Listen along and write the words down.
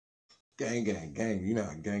Gang, gang, gang. You know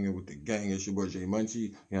how ganging with the gang. It's your boy Jay Munchie.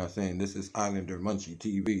 You know what I'm saying? This is Islander Munchie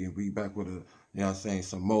TV. And we back with a, you know what I'm saying,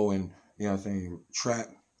 Samoan, you know what I'm saying, trap,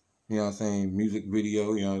 you know what I'm saying, music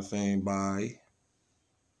video, you know what I'm saying, by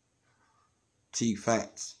T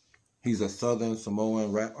Facts. He's a Southern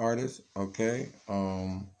Samoan rap artist, okay?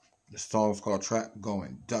 The song's called Trap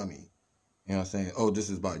Going Dummy. You know what I'm saying? Oh, this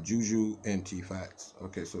is by JuJu and T Facts.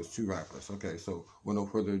 Okay, so it's two rappers. Okay, so with no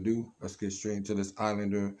further ado, let's get straight into this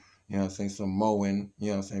Islander, you know what I'm saying, Samoan, you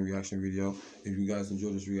know what I'm saying, reaction video. If you guys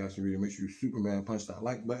enjoy this reaction video, make sure you Superman punch that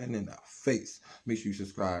like button in the face. Make sure you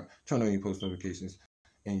subscribe, turn on your post notifications,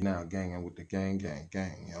 and you're now ganging with the gang, gang,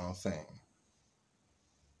 gang. You know what I'm saying?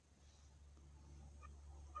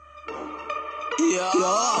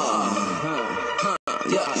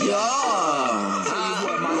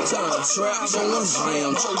 Trap going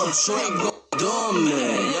jam, trap go dumb,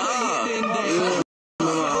 man.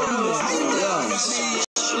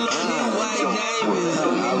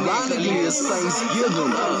 Ironically, it's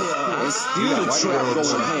Thanksgiving, and still the trap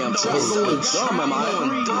going ham, trap going dumb,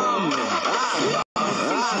 man.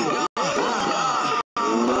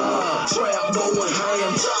 Trap going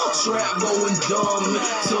ham, trap going dumb.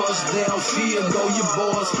 Touchdown field goal, your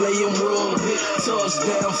boys playing rugby.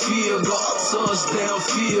 Touchdown field goal, touchdown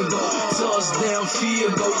field goal, touchdown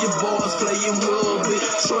field goal, your boys playing rugby.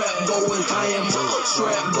 Trap going ham,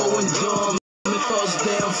 trap going dumb.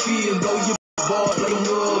 Touchdown field goal, your boys playing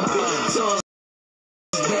rugby.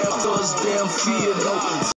 Touchdown field goal,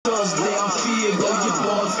 touchdown field goal, your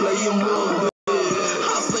boys playing rugby.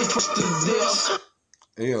 I stay pushed to death.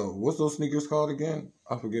 Hey, yo, what's those sneakers called again?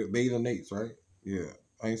 I forget. Beta Nates, right? Yeah.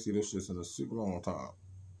 I ain't see those shits in a super long time.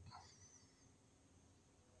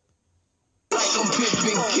 Like I'm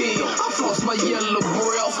pimping King, I floss my yellow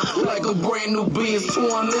breath like a brand new Benz.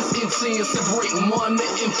 20 intense to break money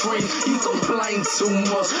and friends. You complain too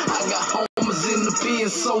much. I got homers in the pen,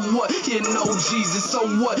 so what? You know Jesus, so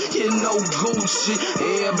what? You know Gucci.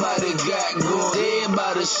 Everybody got guns,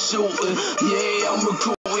 everybody shooting. Yeah, I'm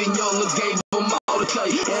recruiting youngers, gave them all the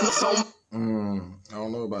K, and it's on. I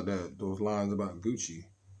don't know about that. Those lines about Gucci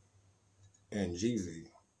and Jeezy.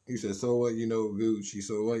 He said, so what you know Gucci,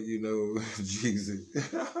 so what you know Jeezy.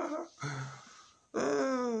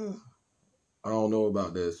 I don't know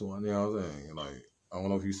about this one, you know what I'm saying? Like, I don't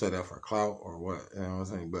know if you said that for clout or what, you know what I'm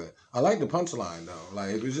saying? But I like the punchline, though.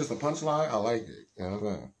 Like, if it's just a punchline, I like it, you know what I'm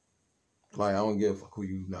saying? Like, I don't give a fuck who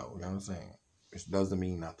you know what I'm saying? It doesn't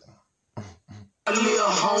mean nothing.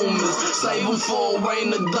 Little homies, save them for a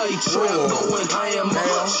rainy day. Trap going ham,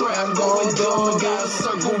 trap going dumb. Got a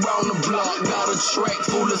circle round the block, got a track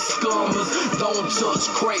full of scummers. Don't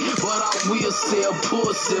touch crack, but I will sell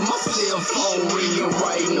pussy. My cell phone ringing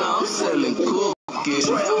right now, I'm selling cookies.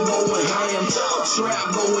 Trap going ham,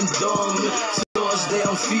 trap going dumb.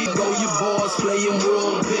 Touchdown field goal, your boys playing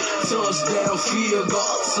rugby. Touchdown field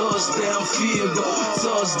goal, touchdown field goal,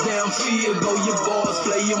 touchdown field goal, your boys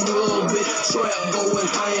playing rugby. Trap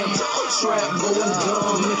going ham, trap going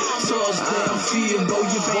dumb. Touchdown field goal,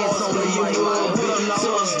 your boys playing rugby.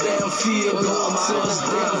 Touchdown field goal,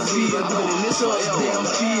 touchdown field goal, touchdown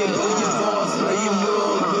field goal, your boys playing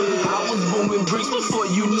rugby. I was booming bricks before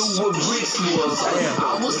you knew what bricks was.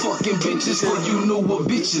 I was fucking bitches before you knew what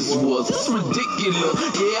bitches was. That's ridiculous.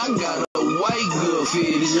 Yeah, I got a white girl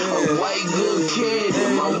fetish, a white girl kid,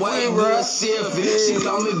 and my white girl selfish. She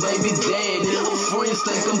call me baby daddy. My friends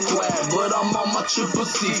think I'm quiet, but I'm on my triple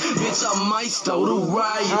six. Bitch, I might start a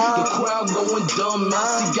riot. The crowd going dumb. I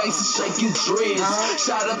see gangsters shaking dreads.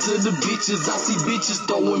 Shout out to the bitches. I see bitches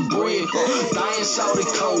throwing bread. Diane shouted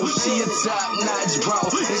cold. She a top-notch bro,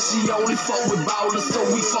 and she only fuck with ballers, so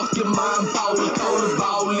we fucking mind powder. Call the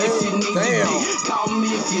ball if you need to get. Call me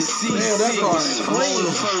if you see sick.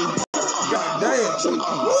 God damn.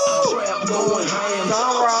 Trap going ham,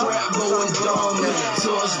 trap going dumb.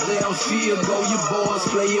 Touchdown field goal, your boys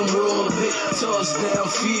playing rugby. Touchdown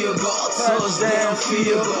field goal, touchdown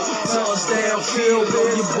field goal, touchdown field goal,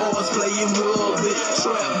 your boys playing rugby.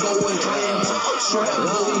 Trap going ham, trap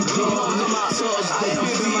going dumb. Touchdown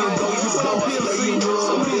field goal, your boys playing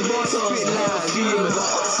rugby. Touchdown field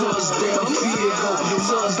goal, touchdown field goal,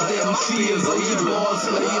 touchdown field goal, your boys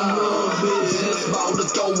playing rugby. Just about to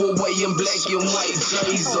throw away in black and white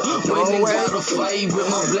J's. When they got a fade with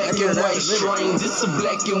my black and white string. This a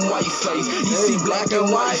black and white face. You see black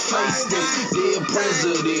and white face. Dead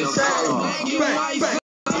presidents.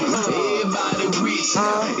 Everybody rich,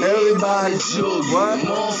 everybody jugging.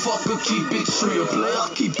 Motherfucker keep it trill, player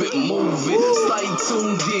keep it moving. Stay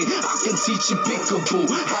tuned in, I can teach you peekaboo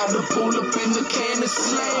how to pull up in the can and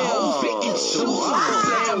slam. Pick shoe.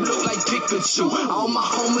 Slam look like Pikachu. All my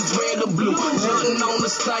homies red or blue. Nothing on the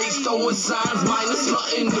stage, throwing signs, minus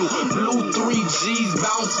nothing new. Blue 3Gs,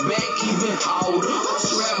 bounce back even harder.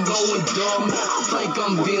 Trap going dumb, I think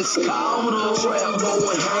I'm Vince Carter. Trap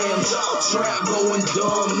going ham, trap going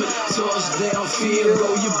dumb. Touchdown field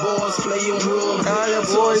goal, your boys playing rugby.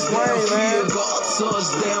 Touchdown field goal,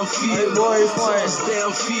 touchdown field goal.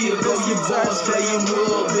 Touchdown field goal, your boys playing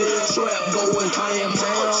rugby. Trap going ham,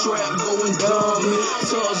 trap going dumb.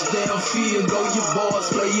 Touchdown field goal, your boys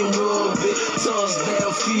playing rugby.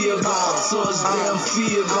 Touchdown field goal, touchdown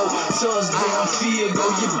field goal. Touchdown field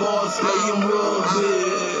goal, your boys playing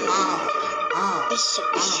rugby.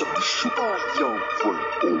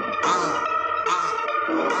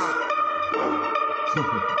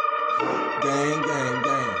 Gang, gang,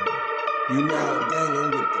 gang. You now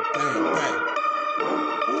ganging with the gang, gang.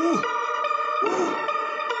 Ooh. Ooh.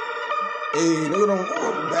 Hey, look at them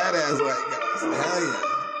badass white guys. Hell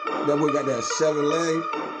yeah. That boy got that Chevrolet.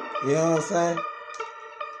 You know what I'm saying?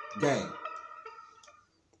 Gang.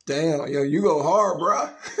 Damn, yo, you go hard, bruh.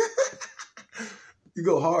 You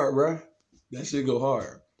go hard, bruh. That shit go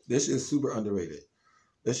hard. This shit is super underrated.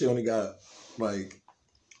 That shit only got like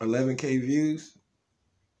 11K views.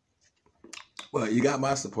 Well, you got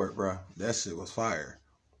my support, bruh. That shit was fire.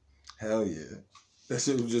 Hell yeah. That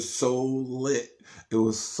shit was just so lit. It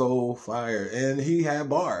was so fire. And he had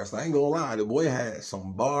bars. I ain't gonna lie. The boy had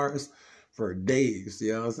some bars for days.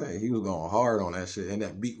 You know what I'm saying? He was going hard on that shit. And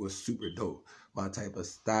that beat was super dope. My type of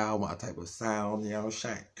style, my type of sound. You know what I'm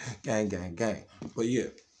saying? Gang, gang, gang. But yeah.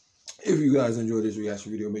 If you guys enjoyed this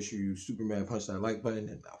reaction video, make sure you Superman punch that like button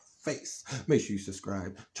in the face. Make sure you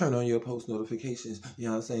subscribe. Turn on your post notifications. You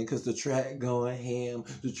know what I'm saying? Because the track going ham.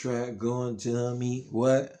 The track going dummy.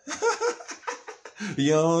 What?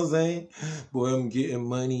 You know what I'm saying? Boy, I'm getting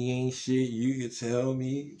money ain't shit. You can tell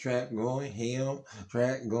me. Track going ham.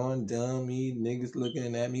 Track going dummy. Niggas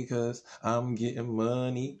looking at me because I'm getting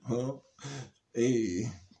money. Huh? Hey,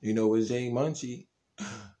 you know it's J Munchie.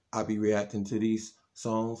 I be reacting to these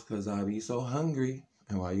songs because I be so hungry.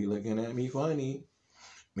 And why you looking at me funny?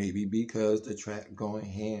 Maybe because the track going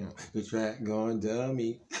ham. The track going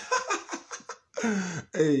dummy.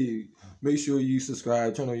 Hey, make sure you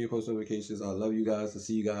subscribe. Turn on your post notifications. I love you guys. I'll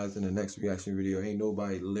see you guys in the next reaction video. Ain't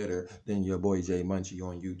nobody litter than your boy J Munchie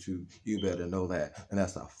on YouTube. You better know that. And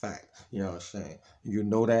that's a fact. You know what I'm saying? You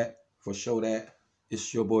know that. For sure that.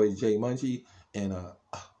 It's your boy J Munchie. And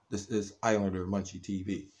this is Islander Munchie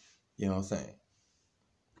TV. You know what I'm saying?